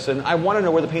pain medicine. I want to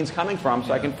know where the pain's coming from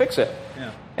so I can fix it.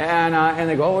 Yeah. And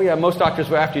they go, oh yeah, most doctors,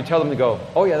 after you tell them, they go,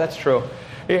 oh yeah, that's true.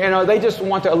 They just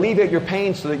want to alleviate your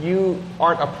pain so that you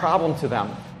aren't a problem to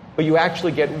them, but you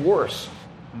actually get worse.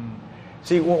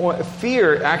 See,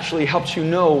 fear actually helps you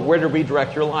know where to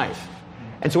redirect your life.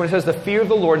 And so when it says the fear of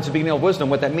the Lord is the beginning of wisdom,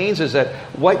 what that means is that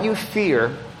what you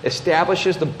fear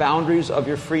establishes the boundaries of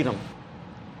your freedom.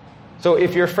 So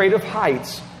if you're afraid of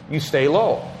heights, you stay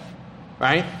low,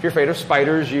 right? If you're afraid of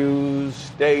spiders, you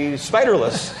stay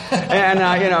spiderless. And,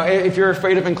 if you're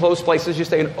afraid of enclosed places, you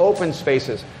stay in open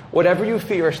spaces. Whatever you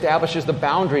fear establishes the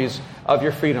boundaries of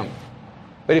your freedom.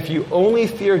 But if you only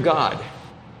fear God,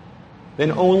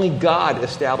 then only God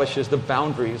establishes the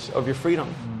boundaries of your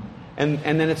freedom. And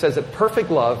then it says that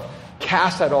perfect love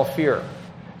casts out all fear.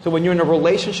 So when you're in a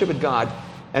relationship with God,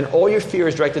 and all your fear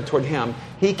is directed toward Him,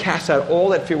 He casts out all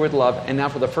that fear with love, and now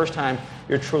for the first time,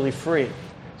 you're truly free.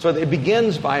 So it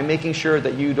begins by making sure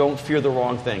that you don't fear the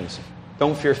wrong things.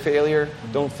 Don't fear failure.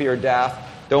 Don't fear death.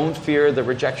 Don't fear the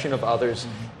rejection of others.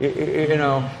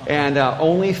 And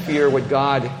only fear what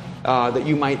God, that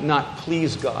you might not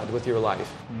please God with your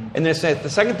life. And then the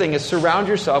second thing is surround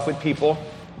yourself with people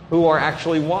who are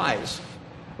actually wise.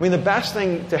 I mean, the best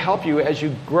thing to help you as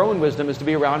you grow in wisdom is to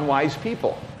be around wise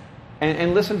people.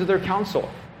 And listen to their counsel.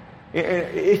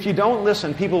 If you don't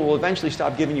listen, people will eventually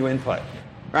stop giving you input,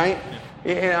 right?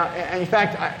 In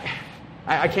fact,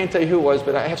 I can't tell you who it was,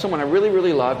 but I have someone I really,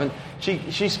 really love, and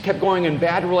she's kept going in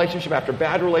bad relationship after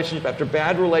bad relationship after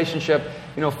bad relationship.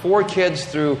 4 kids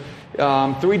through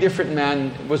 3 different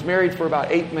men. Was married for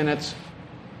about 8 minutes.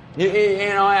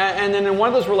 And then in one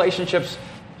of those relationships,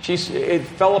 it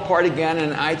fell apart again,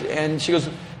 and she goes,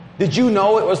 did you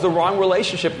know it was the wrong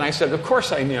relationship? And I said, of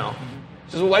course I knew.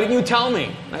 She says, well, why didn't you tell me?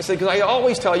 And I said, because I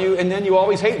always tell you, and then you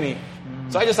always hate me.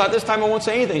 So I just thought this time I won't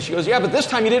say anything. She goes, yeah, but this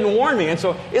time you didn't warn me. And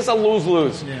so it's a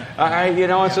lose-lose. Yeah.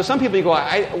 And so some people you go,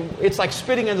 it's like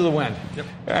spitting into the wind. Yep.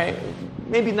 Right?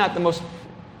 Maybe not the most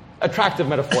attractive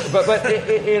metaphor,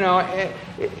 but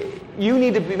you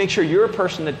need to make sure you're a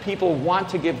person that people want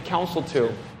to give counsel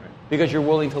to because you're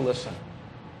willing to listen.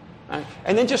 Right?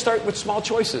 And then just start with small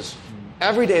choices.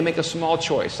 Every day make a small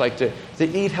choice, like to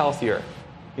eat healthier.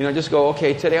 Just go,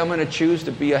 okay, today I'm going to choose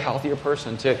to be a healthier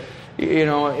person.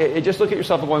 Just look at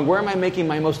yourself and going, where am I making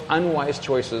my most unwise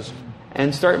choices?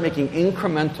 And start making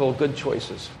incremental good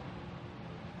choices.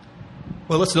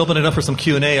 Well, let's open it up for some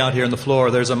Q&A out here on the floor.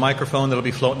 There's a microphone that'll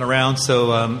be floating around,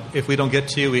 so if we don't get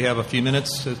to you, we have a few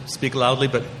minutes to speak loudly.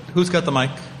 But who's got the mic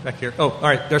back here? Oh, all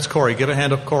right, there's Corey. Give a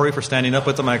hand up, Corey, for standing up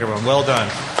with the microphone. Well done.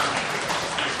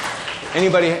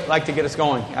 Anybody like to get us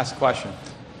going? Ask a question.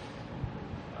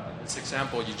 This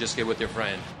example you just gave with your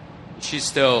friend, she's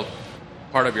still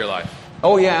part of your life.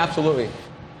 Oh, yeah, absolutely.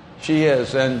 She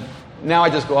is. And now I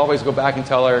just always go back and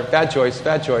tell her, bad choice,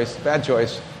 bad choice, bad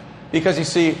choice. Because you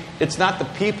see, it's not the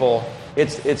people,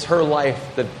 it's her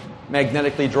life that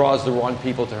magnetically draws the wrong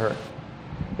people to her.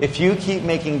 If you keep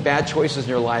making bad choices in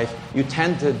your life, you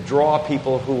tend to draw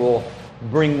people who will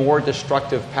bring more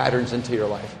destructive patterns into your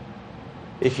life.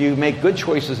 If you make good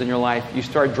choices in your life, you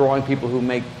start drawing people who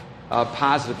make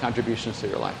positive contributions to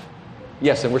your life.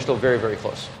 Yes, and we're still very, very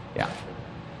close. Yeah.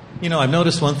 I've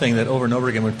noticed one thing that over and over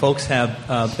again, when folks have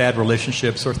bad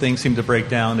relationships or things seem to break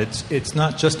down, it's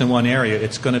not just in one area.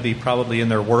 It's going to be probably in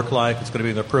their work life. It's going to be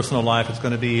in their personal life. It's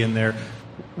going to be in their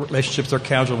relationships are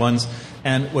casual ones.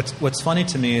 And what's funny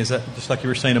to me is that, just like you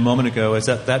were saying a moment ago, is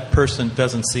that person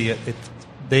doesn't see it.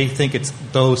 They think it's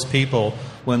those people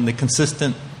when the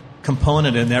consistent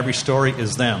component in every story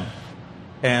is them.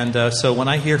 And so when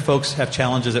I hear folks have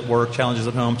challenges at work, challenges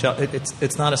at home,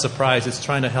 it's not a surprise. It's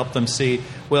trying to help them see,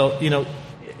 well,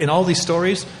 in all these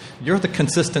stories, you're the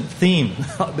consistent theme.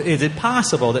 Is it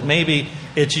possible that maybe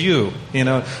it's you?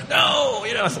 No, all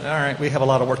right, we have a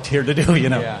lot of work here to do,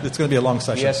 Yeah. It's going to be a long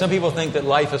session. Yeah, some people think that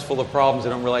life is full of problems. They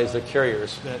don't realize they're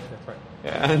carriers. That's right.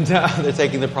 And they're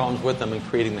taking the problems with them and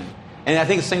creating them. And I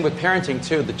think it's the same with parenting,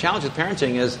 too. The challenge with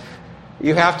parenting is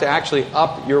you have to actually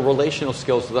up your relational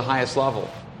skills to the highest level.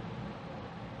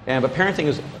 But parenting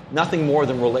is nothing more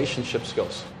than relationship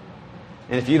skills.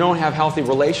 And if you don't have healthy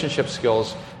relationship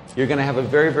skills, you're going to have a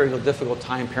very, very difficult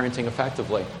time parenting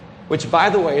effectively. Which, by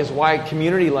the way, is why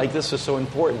community like this is so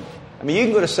important. I mean, you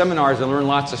can go to seminars and learn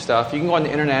lots of stuff. You can go on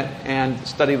the internet and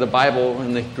study the Bible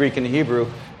in the Greek and the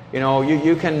Hebrew.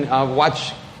 You can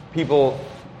watch people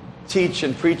teach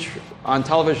and preach on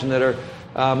television that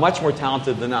are much more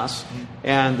talented than us.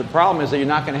 And the problem is that you're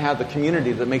not going to have the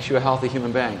community that makes you a healthy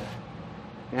human being.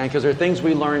 And because there are things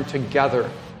we learn together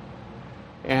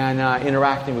and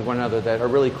interacting with one another that are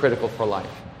really critical for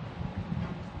life.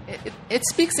 It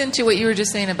speaks into what you were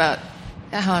just saying about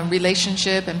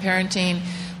relationship and parenting.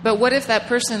 But what if that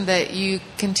person that you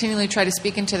continually try to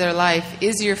speak into their life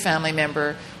is your family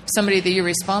member, somebody that you're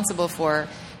responsible for,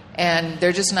 and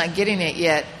they're just not getting it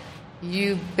yet?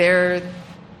 You bear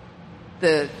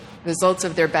the results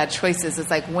of their bad choices. It's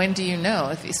like, when do you know,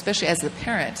 especially as a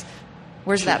parent?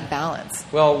 Where's that balance?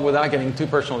 Well, without getting too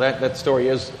personal, that story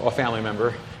is a family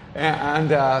member.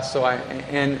 And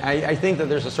I think that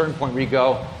there's a certain point where you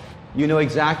go, you know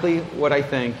exactly what I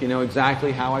think, you know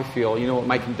exactly how I feel, you know what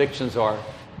my convictions are.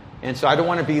 And so I don't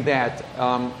want to be that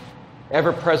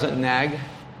ever-present nag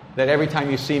that every time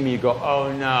you see me, you go,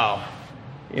 oh no,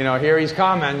 here he's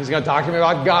coming, he's going to talk to me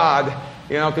about God,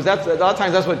 because a lot of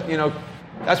times that's what,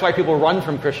 that's why people run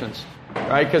from Christians,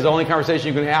 right? Because the only conversation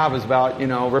you can have is about,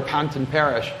 repent and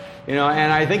perish. And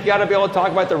I think you got to be able to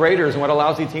talk about the Raiders and what a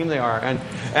lousy team they are, and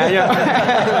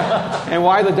and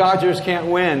why the Dodgers can't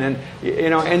win,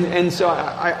 and so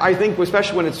I think,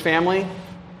 especially when it's family,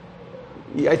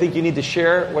 I think you need to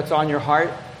share what's on your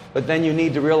heart, but then you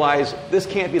need to realize this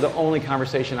can't be the only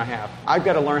conversation I have. I've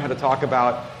got to learn how to talk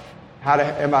about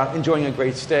about enjoying a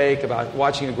great steak, about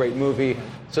watching a great movie,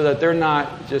 so that they're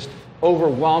not just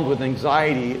overwhelmed with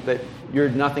anxiety that you're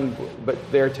nothing but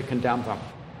there to condemn them.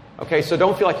 Okay, so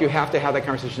don't feel like you have to have that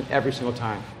conversation every single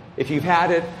time. If you've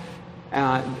had it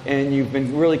and you've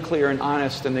been really clear and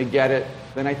honest and they get it,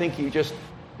 then I think you just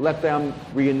let them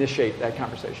reinitiate that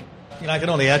conversation. I can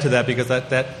only add to that because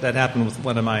that happened with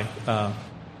one of my,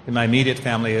 in my immediate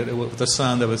family, with a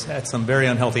son that had some very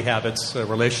unhealthy habits,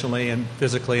 relationally and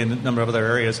physically and a number of other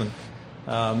areas.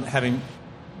 And having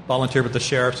volunteered with the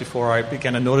sheriffs before, I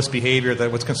began to notice behavior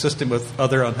that was consistent with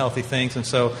other unhealthy things. And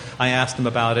so I asked him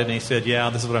about it, and he said,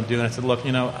 yeah, this is what I'm doing. I said, look,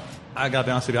 I got to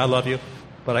be honest with you, I love you,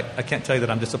 but I can't tell you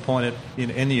that I'm disappointed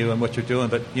in you and what you're doing,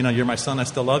 but, you're my son, I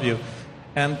still love you.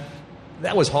 And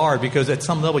that was hard because at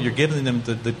some level you're giving them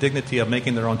the dignity of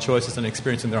making their own choices and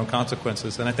experiencing their own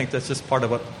consequences. And I think that's just part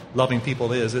of what loving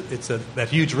people is. It's that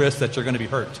huge risk that you're going to be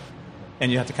hurt.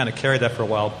 And you have to kind of carry that for a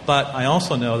while. But I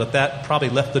also know that probably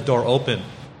left the door open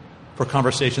for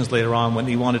conversations later on when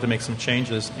he wanted to make some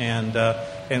changes, and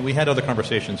we had other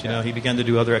conversations. He began to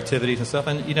do other activities and stuff,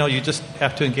 and you just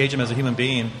have to engage him as a human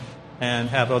being and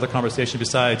have other conversations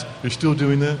besides you're still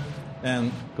doing that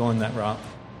and going that route.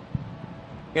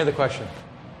 Any other question?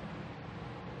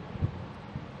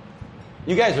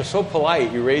 You guys are so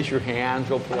polite. You raise your hand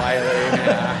real politely.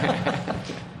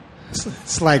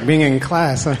 It's like being in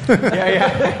class.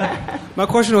 Yeah. My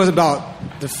question was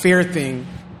about the fear thing.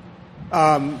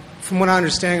 From what I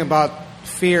understand about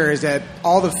fear is that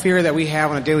all the fear that we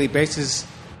have on a daily basis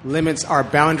limits our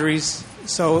boundaries.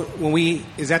 So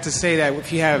is that to say that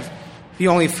if you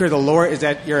only fear the Lord, is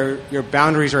that your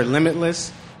boundaries are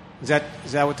limitless? Is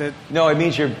that what that? No, it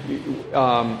means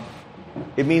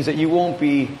it means that you won't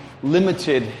be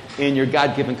limited in your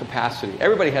God-given capacity.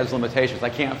 Everybody has limitations. I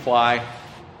can't fly.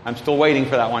 I'm still waiting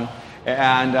for that one.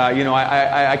 And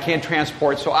I can't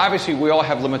transport. So obviously we all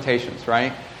have limitations,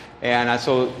 right? And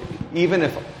so even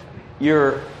if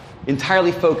you're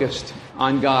entirely focused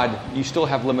on God, you still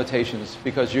have limitations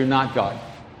because you're not God,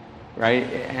 right?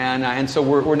 And so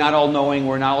we're not all knowing,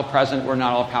 we're not all present, we're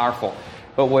not all powerful.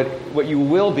 But what you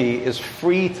will be is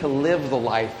free to live the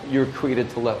life you're created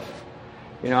to live.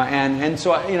 And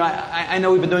so I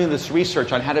know we've been doing this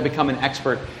research on how to become an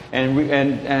expert and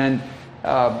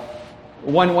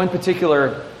One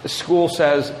particular school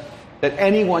says that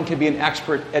anyone can be an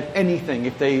expert at anything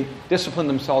if they discipline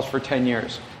themselves for 10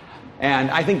 years.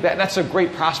 And I think that's a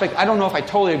great prospect. I don't know if I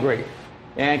totally agree.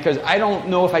 And because I don't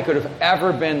know if I could have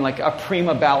ever been like a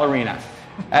prima ballerina.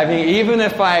 I mean, even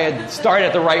if I had started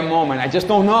at the right moment, I just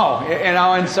don't know, you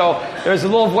know. And so there's a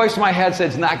little voice in my head that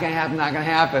says, "It's not going to happen, not going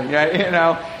to happen," you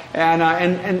know.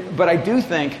 But I do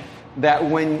think that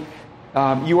when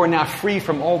you are now free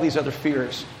from all these other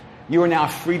fears, you are now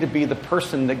free to be the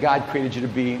person that God created you to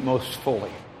be most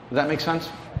fully. Does that make sense?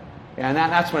 And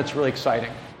that's when it's really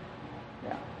exciting.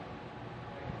 Yeah.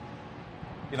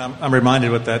 You know, I'm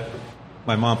reminded with that.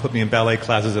 My mom put me in ballet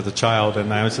classes as a child,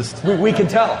 and I was just... We can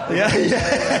tell. Yeah.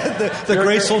 the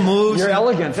graceful moves. You're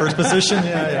elegant. First position.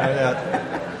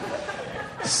 Yeah.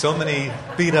 So many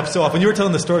beat up so often. You were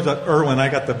telling the stories about Irwin. I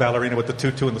got the ballerina with the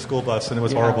tutu in the school bus, and it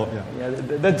was horrible. Yeah.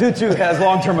 The tutu has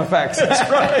long-term effects. That's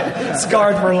right.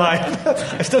 Scarred for life.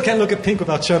 I still can't look at pink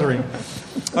without shuddering.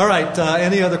 All right.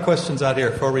 Any other questions out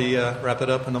here before we wrap it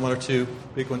up? And one or two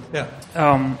big ones. Yeah.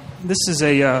 This is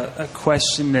a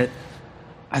question that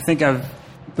I think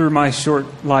through my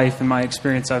short life and my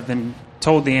experience, I've been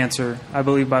told the answer, I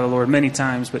believe, by the Lord many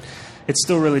times, but it's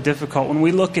still really difficult. When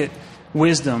we look at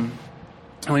wisdom,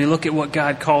 and when you look at what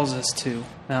God calls us to,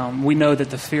 we know that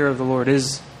the fear of the Lord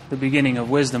is the beginning of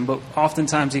wisdom, but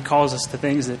oftentimes He calls us to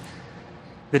things that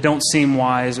don't seem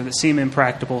wise or that seem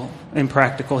impractical.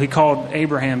 He called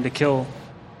Abraham to kill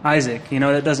Isaac. You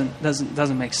know, that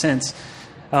doesn't make sense.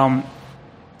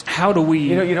 How do we...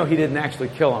 You know, he didn't actually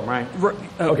kill him, right?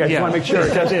 Okay, yeah. just want to make sure.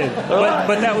 Did.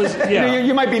 But that was... Yeah.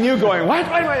 You might be new going, what?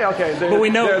 Okay. But we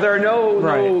know... There are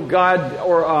no God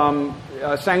or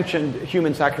sanctioned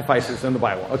human sacrifices in the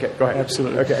Bible. Okay, go ahead.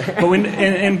 Absolutely. Okay. But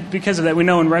and because of that, we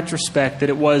know in retrospect that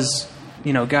it was,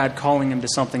 God calling him to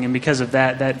something, and because of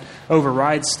that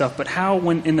overrides stuff. But how,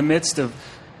 when in the midst of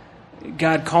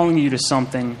God calling you to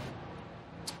something,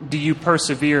 do you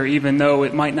persevere even though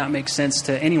it might not make sense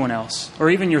to anyone else or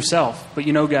even yourself, but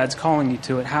God's calling you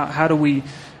to it? How do we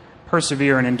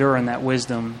persevere and endure in that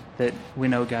wisdom that we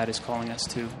know God is calling us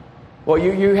to? Well,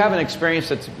 you have an experience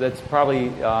that's probably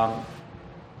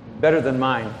better than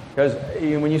mine, because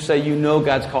when you say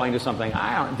God's calling you to something,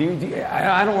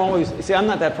 I don't always see. I'm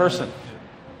not that person.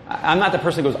 I'm not the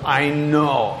person who goes, I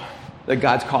know that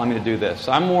God's calling me to do this.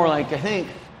 I'm more like, I think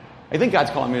God's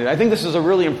calling me to do it. I think this is a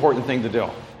really important thing to do.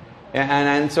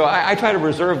 And so I try to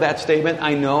reserve that statement,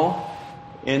 I know,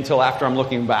 until after I'm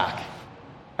looking back.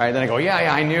 All right, then I go,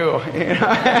 yeah, I knew.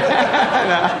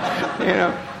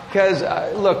 Because,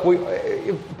 look,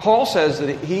 Paul says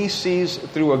that he sees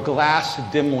through a glass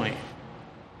dimly.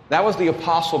 That was the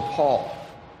Apostle Paul.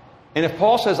 And if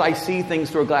Paul says, I see things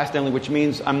through a glass dimly, which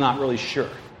means I'm not really sure,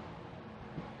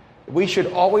 we should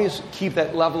always keep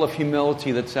that level of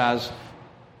humility that says,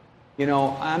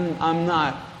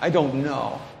 I don't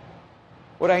know.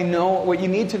 What you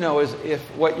need to know is if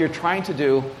what you're trying to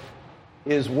do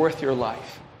is worth your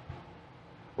life.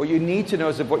 What you need to know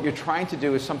is if what you're trying to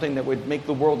do is something that would make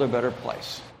the world a better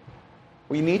place.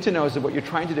 What you need to know is that what you're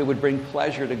trying to do would bring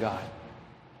pleasure to God.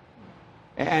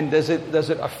 And does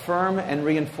it affirm and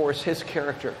reinforce His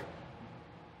character?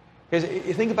 Because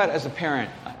you think about it as a parent,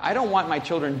 I don't want my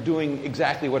children doing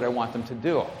exactly what I want them to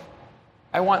do.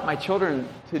 I want my children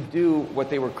to do what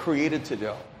they were created to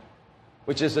do,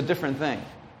 which is a different thing.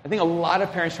 I think a lot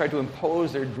of parents try to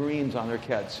impose their dreams on their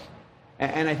kids.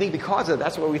 And I think because of that,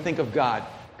 that's what we think of God.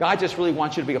 God just really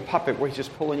wants you to be a puppet where He's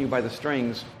just pulling you by the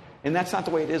strings. And that's not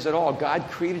the way it is at all. God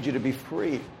created you to be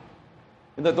free.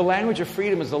 And the language of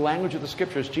freedom is the language of the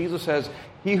Scriptures. Jesus says,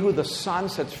 he who the Son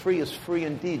sets free is free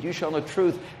indeed. You shall know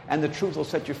truth, and the truth will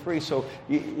set you free. So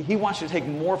He wants you to take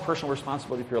more personal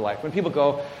responsibility for your life. When people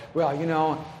go, well, in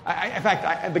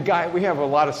fact, we have a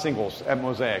lot of singles at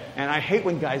Mosaic, and I hate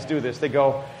when guys do this. They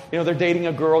go, they're dating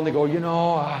a girl, and they go,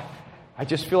 I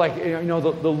just feel like,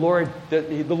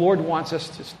 the Lord wants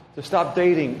us to stop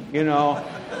dating, and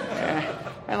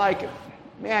like,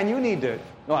 man, you need to.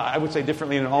 Well, I would say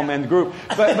differently in an all-men group,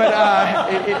 but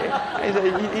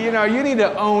you need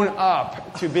to own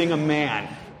up to being a man.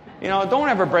 Don't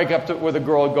ever break up with a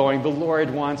girl going, the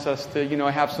Lord wants us to,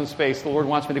 have some space. The Lord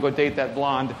wants me to go date that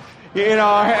blonde,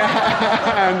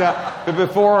 but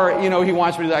before, He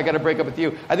wants me to, I got to break up with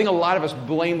you. I think a lot of us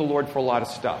blame the Lord for a lot of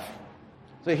stuff.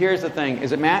 So here's the thing.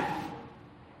 Is it Matt?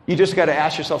 You just got to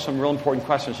ask yourself some real important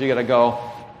questions. You got to go,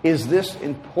 is this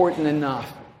important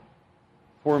enough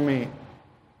for me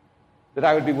that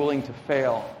I would be willing to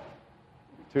fail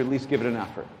to at least give it an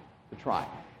effort, to try?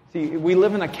 See, we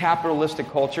live in a capitalistic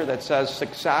culture that says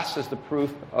success is the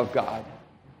proof of God.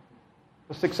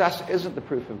 But success isn't the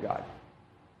proof of God.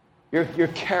 Your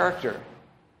character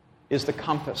is the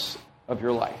compass of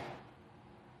your life.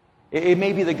 It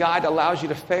may be that God allows you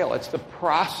to fail. It's the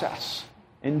process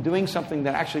in doing something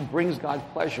that actually brings God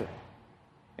pleasure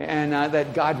and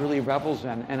that God really revels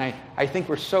in. And I think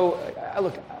we're so...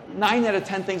 look, 9 out of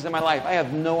 10 things in my life, I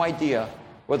have no idea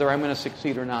whether I'm going to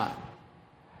succeed or not.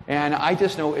 And I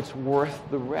just know it's worth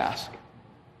the risk.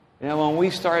 You know, when we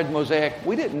started Mosaic,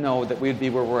 we didn't know that we'd be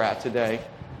where we're at today.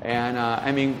 And,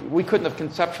 I mean, we couldn't have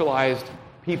conceptualized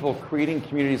people creating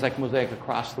communities like Mosaic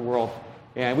across the world.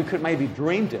 And we could maybe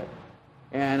dreamed it.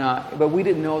 And, but we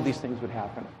didn't know these things would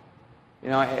happen. You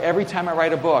know, every time I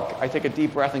write a book, I take a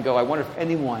deep breath and go, I wonder if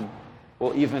anyone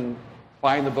will even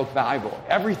find the book valuable.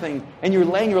 Everything, and you're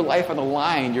laying your life on the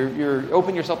line. You're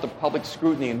opening yourself to public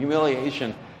scrutiny and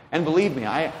humiliation. And believe me,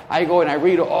 I go and I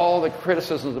read all the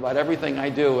criticisms about everything I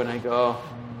do, and I go,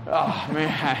 oh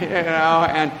man, you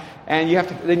know, and you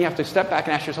have to step back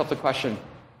and ask yourself the question: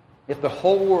 if the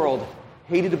whole world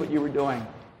hated what you were doing,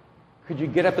 could you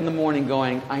get up in the morning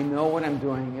going, I know what I'm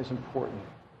doing is important?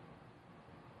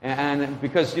 And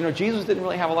because, you know, Jesus didn't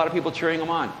really have a lot of people cheering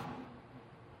him on.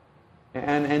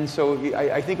 And so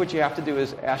I think what you have to do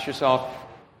is ask yourself,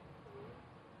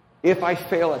 if I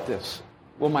fail at this,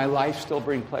 will my life still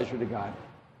bring pleasure to God?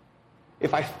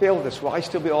 If I fail at this, will I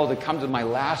still be able to come to my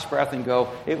last breath and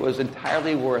go, it was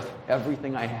entirely worth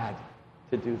everything I had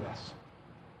to do this?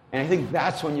 And I think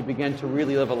that's when you begin to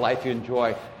really live a life you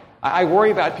enjoy. I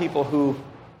worry about people who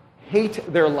hate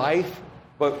their life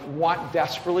but want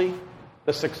desperately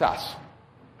the success.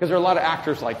 Because there are a lot of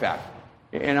actors like that,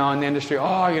 you know, in the industry.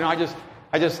 Oh, you know, I just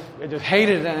hate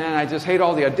it, and I just hate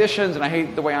all the auditions, and I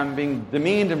hate the way I'm being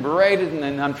demeaned and berated, and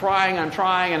then I'm trying,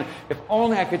 and if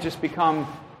only I could just become,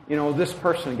 you know, this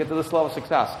person and get to this level of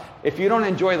success. If you don't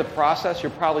enjoy the process,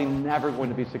 you're probably never going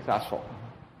to be successful.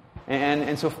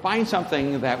 And so find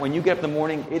something that when you get up in the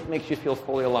morning, it makes you feel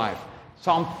fully alive.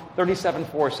 Psalm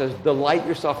 37:4 says, delight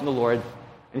yourself in the Lord,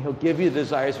 and he'll give you the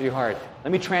desires of your heart.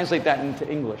 Let me translate that into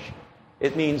English.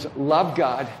 It means love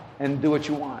God and do what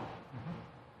you want.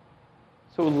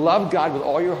 So love God with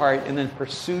all your heart and then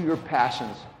pursue your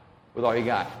passions with all you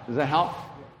got. Does that help?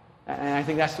 And I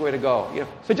think that's the way to go. You know,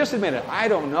 so just admit it. I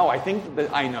don't know. I think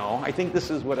that I know. I think this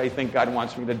is what I think God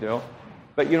wants me to do.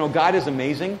 But, you know, God is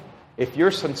amazing. If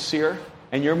you're sincere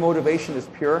and your motivation is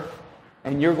pure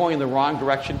and you're going in the wrong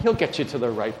direction, he'll get you to the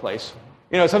right place.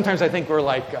 You know, sometimes I think we're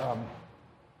like...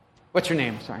 what's your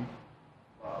name? Sorry.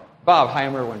 Bob. Hi,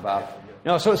 I'm Erwin, Bob.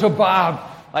 You know, so Bob,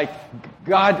 like,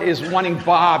 God is wanting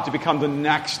Bob to become the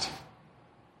next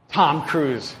Tom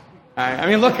Cruise. Right? I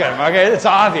mean, look at him, okay? It's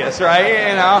obvious, right?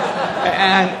 You know?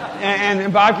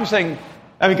 And Bob keeps saying,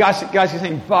 I mean, guys keep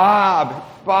saying, Bob,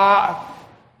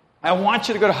 I want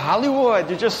you to go to Hollywood.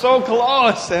 You're just so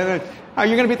close. And are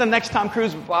you going to be the next Tom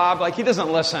Cruise, Bob? Like, he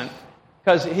doesn't listen.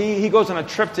 Because he goes on a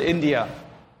trip to India.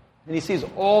 And he sees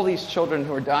all these children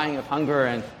who are dying of hunger,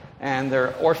 and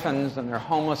they're orphans, and they're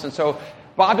homeless. And so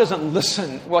Bob doesn't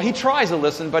listen. Well, he tries to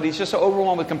listen, but he's just so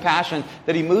overwhelmed with compassion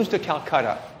that he moves to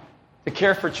Calcutta to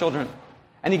care for children.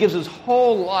 And he gives his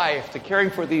whole life to caring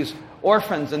for these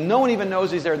orphans, and no one even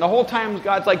knows he's there. And the whole time,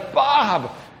 God's like,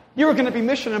 Bob, you were going to be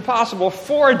Mission Impossible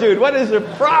 4, dude. What is your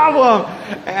problem?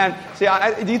 And see,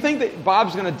 do you think that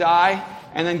Bob's going to die,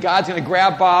 and then God's going to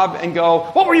grab Bob and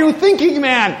go, what were you thinking,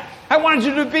 man? I wanted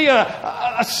you to be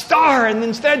a star, and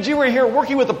instead you were here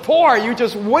working with the poor. You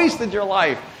just wasted your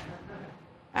life.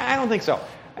 I don't think so.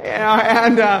 You know,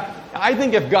 and I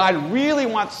think if God really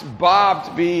wants Bob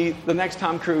to be the next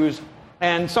Tom Cruise,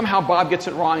 and somehow Bob gets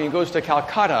it wrong and goes to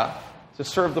Calcutta to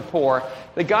serve the poor,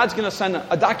 that God's going to send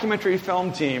a documentary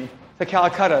film team to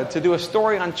Calcutta to do a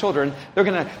story on children. They're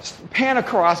going to pan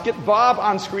across, get Bob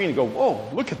on screen, and go, whoa,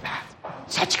 look at that.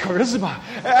 Such charisma.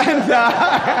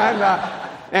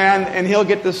 And he'll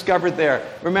get discovered there.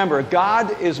 Remember,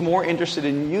 God is more interested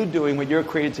in you doing what you're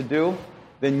created to do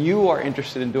than you are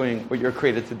interested in doing what you're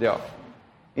created to do.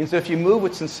 And so if you move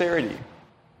with sincerity,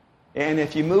 and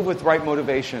if you move with right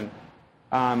motivation,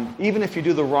 even if you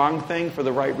do the wrong thing for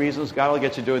the right reasons, God will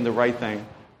get you doing the right thing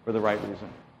for the right reason.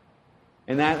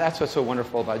 And that's what's so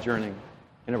wonderful about journeying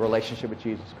in a relationship with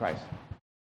Jesus Christ.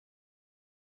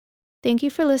 Thank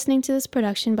you for listening to this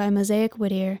production by Mosaic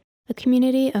Whittier, a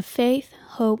community of faith,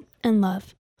 hope, and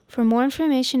love. For more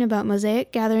information about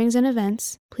Mosaic gatherings and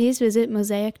events, please visit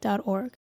mosaic.org.